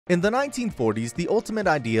In the 1940s, the ultimate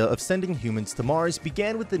idea of sending humans to Mars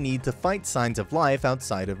began with the need to fight signs of life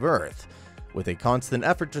outside of Earth. With a constant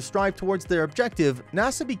effort to strive towards their objective,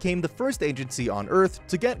 NASA became the first agency on Earth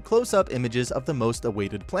to get close-up images of the most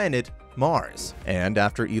awaited planet, Mars. And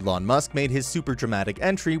after Elon Musk made his super dramatic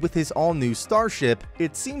entry with his all-new Starship,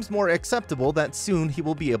 it seems more acceptable that soon he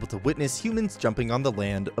will be able to witness humans jumping on the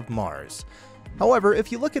land of Mars. However,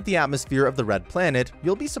 if you look at the atmosphere of the red planet,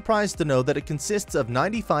 you'll be surprised to know that it consists of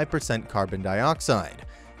 95% carbon dioxide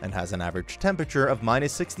and has an average temperature of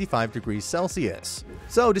 -65 degrees Celsius.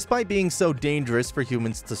 So despite being so dangerous for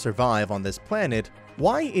humans to survive on this planet,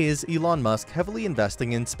 why is Elon Musk heavily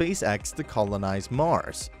investing in SpaceX to colonize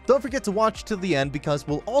Mars? Don't forget to watch till the end because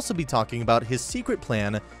we'll also be talking about his secret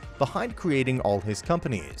plan behind creating all his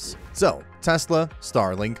companies. So, Tesla,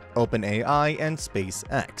 Starlink, OpenAI, and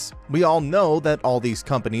SpaceX. We all know that all these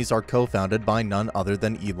companies are co-founded by none other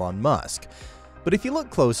than Elon Musk. But if you look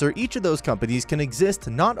closer, each of those companies can exist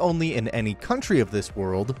not only in any country of this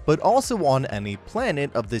world, but also on any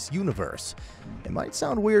planet of this universe. It might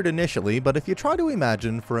sound weird initially, but if you try to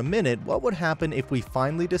imagine for a minute what would happen if we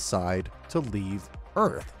finally decide to leave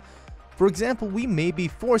Earth. For example, we may be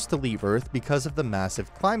forced to leave Earth because of the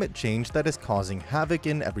massive climate change that is causing havoc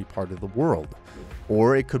in every part of the world.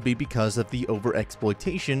 Or it could be because of the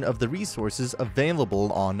overexploitation of the resources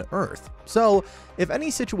available on Earth. So, if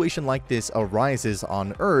any situation like this arises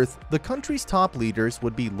on Earth, the country's top leaders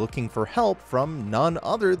would be looking for help from none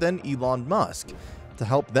other than Elon Musk to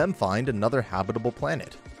help them find another habitable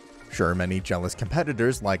planet. Sure, many jealous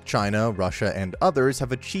competitors like China, Russia, and others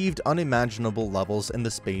have achieved unimaginable levels in the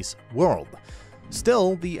space world.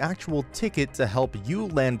 Still, the actual ticket to help you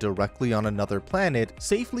land directly on another planet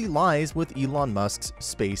safely lies with Elon Musk's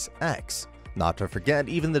SpaceX. Not to forget,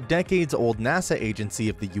 even the decades-old NASA agency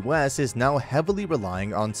of the US is now heavily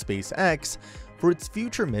relying on SpaceX for its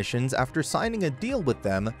future missions after signing a deal with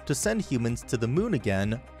them to send humans to the moon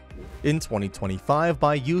again in 2025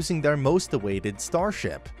 by using their most awaited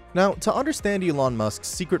Starship. Now, to understand Elon Musk's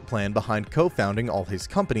secret plan behind co-founding all his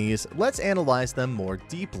companies, let's analyze them more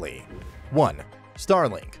deeply. 1.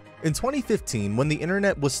 Starlink. In 2015, when the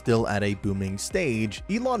internet was still at a booming stage,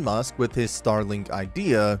 Elon Musk, with his Starlink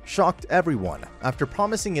idea, shocked everyone after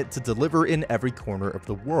promising it to deliver in every corner of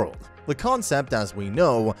the world. The concept, as we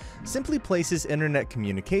know, simply places internet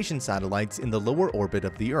communication satellites in the lower orbit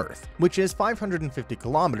of the Earth, which is 550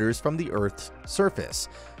 kilometers from the Earth's surface,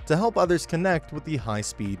 to help others connect with the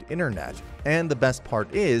high-speed internet. And the best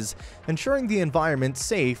part is, ensuring the environment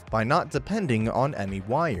safe by not depending on any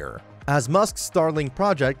wire. As Musk's Starlink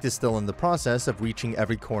project is still in the process of reaching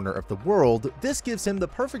every corner of the world, this gives him the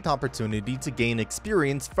perfect opportunity to gain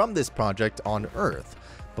experience from this project on Earth,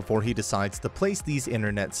 before he decides to place these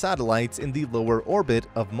internet satellites in the lower orbit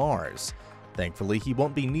of Mars. Thankfully, he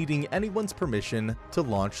won't be needing anyone's permission to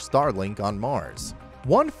launch Starlink on Mars.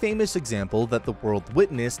 One famous example that the world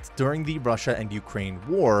witnessed during the Russia and Ukraine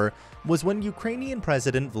war was when Ukrainian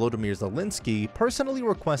President Volodymyr Zelensky personally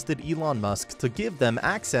requested Elon Musk to give them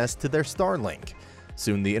access to their Starlink.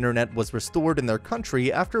 Soon the internet was restored in their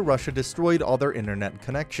country after Russia destroyed all their internet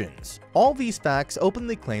connections. All these facts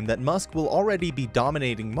openly claim that Musk will already be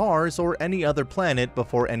dominating Mars or any other planet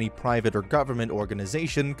before any private or government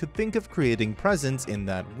organization could think of creating presence in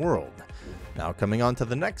that world. Now coming on to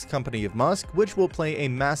the next company of Musk, which will play a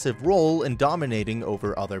massive role in dominating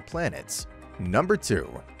over other planets. Number 2.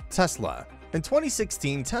 Tesla. In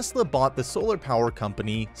 2016, Tesla bought the solar power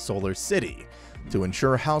company SolarCity to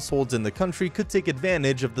ensure households in the country could take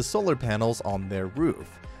advantage of the solar panels on their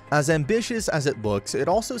roof. As ambitious as it looks, it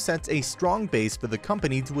also sets a strong base for the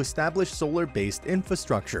company to establish solar-based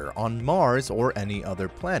infrastructure on Mars or any other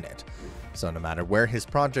planet. So no matter where his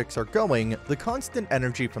projects are going, the constant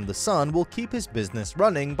energy from the sun will keep his business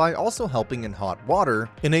running by also helping in hot water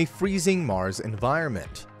in a freezing Mars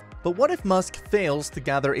environment. But what if Musk fails to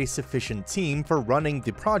gather a sufficient team for running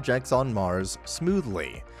the projects on Mars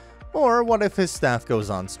smoothly? Or what if his staff goes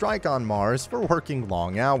on strike on Mars for working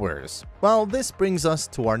long hours? Well, this brings us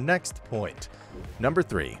to our next point. Number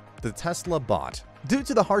 3. The Tesla bot. Due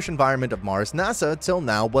to the harsh environment of Mars, NASA till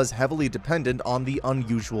now was heavily dependent on the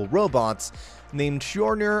unusual robots named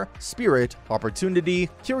Pioneer, Spirit, Opportunity,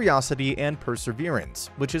 Curiosity, and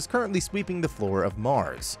Perseverance, which is currently sweeping the floor of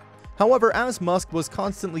Mars. However, as Musk was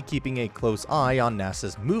constantly keeping a close eye on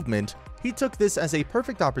NASA's movement, he took this as a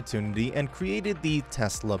perfect opportunity and created the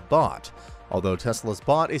Tesla bot. Although Tesla's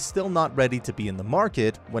bot is still not ready to be in the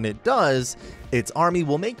market, when it does, its army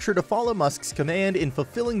will make sure to follow Musk's command in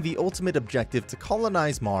fulfilling the ultimate objective to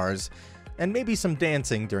colonize Mars, and maybe some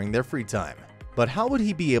dancing during their free time. But how would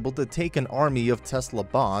he be able to take an army of Tesla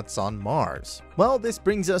bots on Mars? Well, this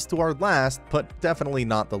brings us to our last, but definitely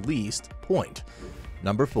not the least, point.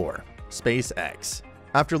 Number 4. SpaceX.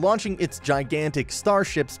 After launching its gigantic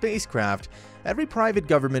Starship spacecraft, every private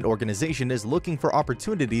government organization is looking for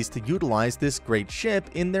opportunities to utilize this great ship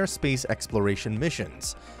in their space exploration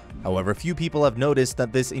missions. However, few people have noticed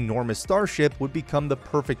that this enormous Starship would become the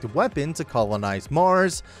perfect weapon to colonize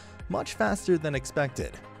Mars much faster than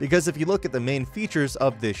expected. Because if you look at the main features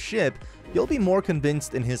of this ship, you'll be more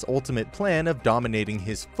convinced in his ultimate plan of dominating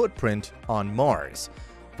his footprint on Mars.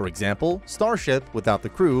 For example, Starship, without the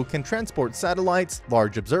crew, can transport satellites,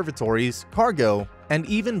 large observatories, cargo, and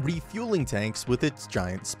even refueling tanks with its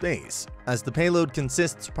giant space. As the payload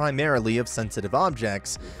consists primarily of sensitive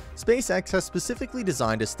objects, SpaceX has specifically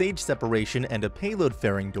designed a stage separation and a payload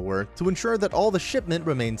fairing door to ensure that all the shipment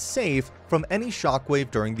remains safe from any shockwave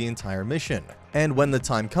during the entire mission. And when the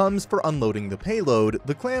time comes for unloading the payload,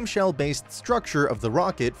 the clamshell-based structure of the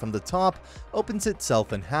rocket from the top opens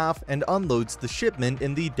itself in half and unloads the shipment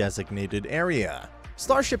in the designated area.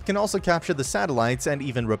 Starship can also capture the satellites and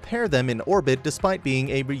even repair them in orbit despite being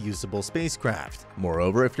a reusable spacecraft.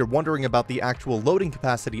 Moreover, if you're wondering about the actual loading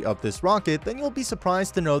capacity of this rocket, then you'll be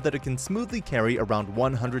surprised to know that it can smoothly carry around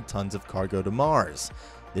 100 tons of cargo to Mars.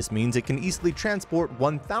 This means it can easily transport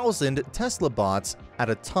 1,000 Tesla bots at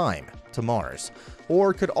a time to Mars,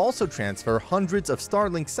 or could also transfer hundreds of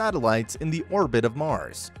Starlink satellites in the orbit of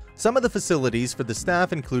Mars. Some of the facilities for the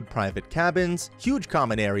staff include private cabins, huge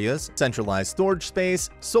common areas, centralized storage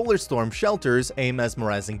space, solar storm shelters, a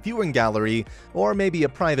mesmerizing viewing gallery, or maybe a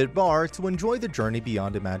private bar to enjoy the journey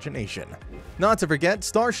beyond imagination. Not to forget,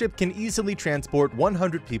 Starship can easily transport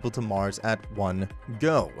 100 people to Mars at one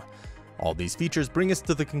go. All these features bring us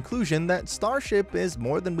to the conclusion that Starship is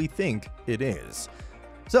more than we think it is.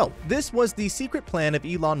 So, this was the secret plan of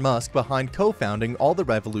Elon Musk behind co-founding all the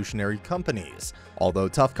revolutionary companies. Although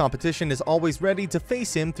tough competition is always ready to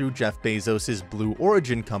face him through Jeff Bezos' Blue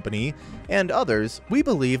Origin company and others, we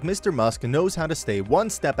believe Mr. Musk knows how to stay one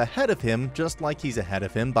step ahead of him, just like he's ahead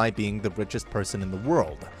of him by being the richest person in the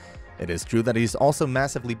world. It is true that he's also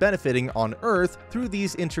massively benefiting on Earth through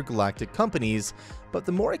these intergalactic companies, but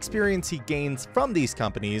the more experience he gains from these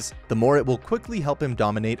companies, the more it will quickly help him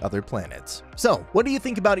dominate other planets. So, what do you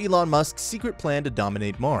think about Elon Musk's secret plan to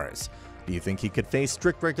dominate Mars? Do you think he could face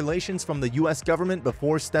strict regulations from the US government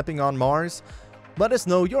before stepping on Mars? Let us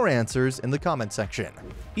know your answers in the comment section.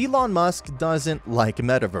 Elon Musk doesn't like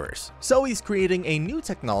metaverse, so he's creating a new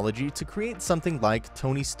technology to create something like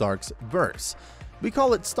Tony Stark's verse. We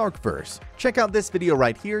call it Starkverse. Check out this video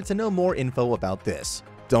right here to know more info about this.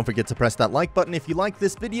 Don't forget to press that like button if you like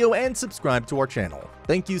this video and subscribe to our channel.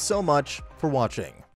 Thank you so much for watching.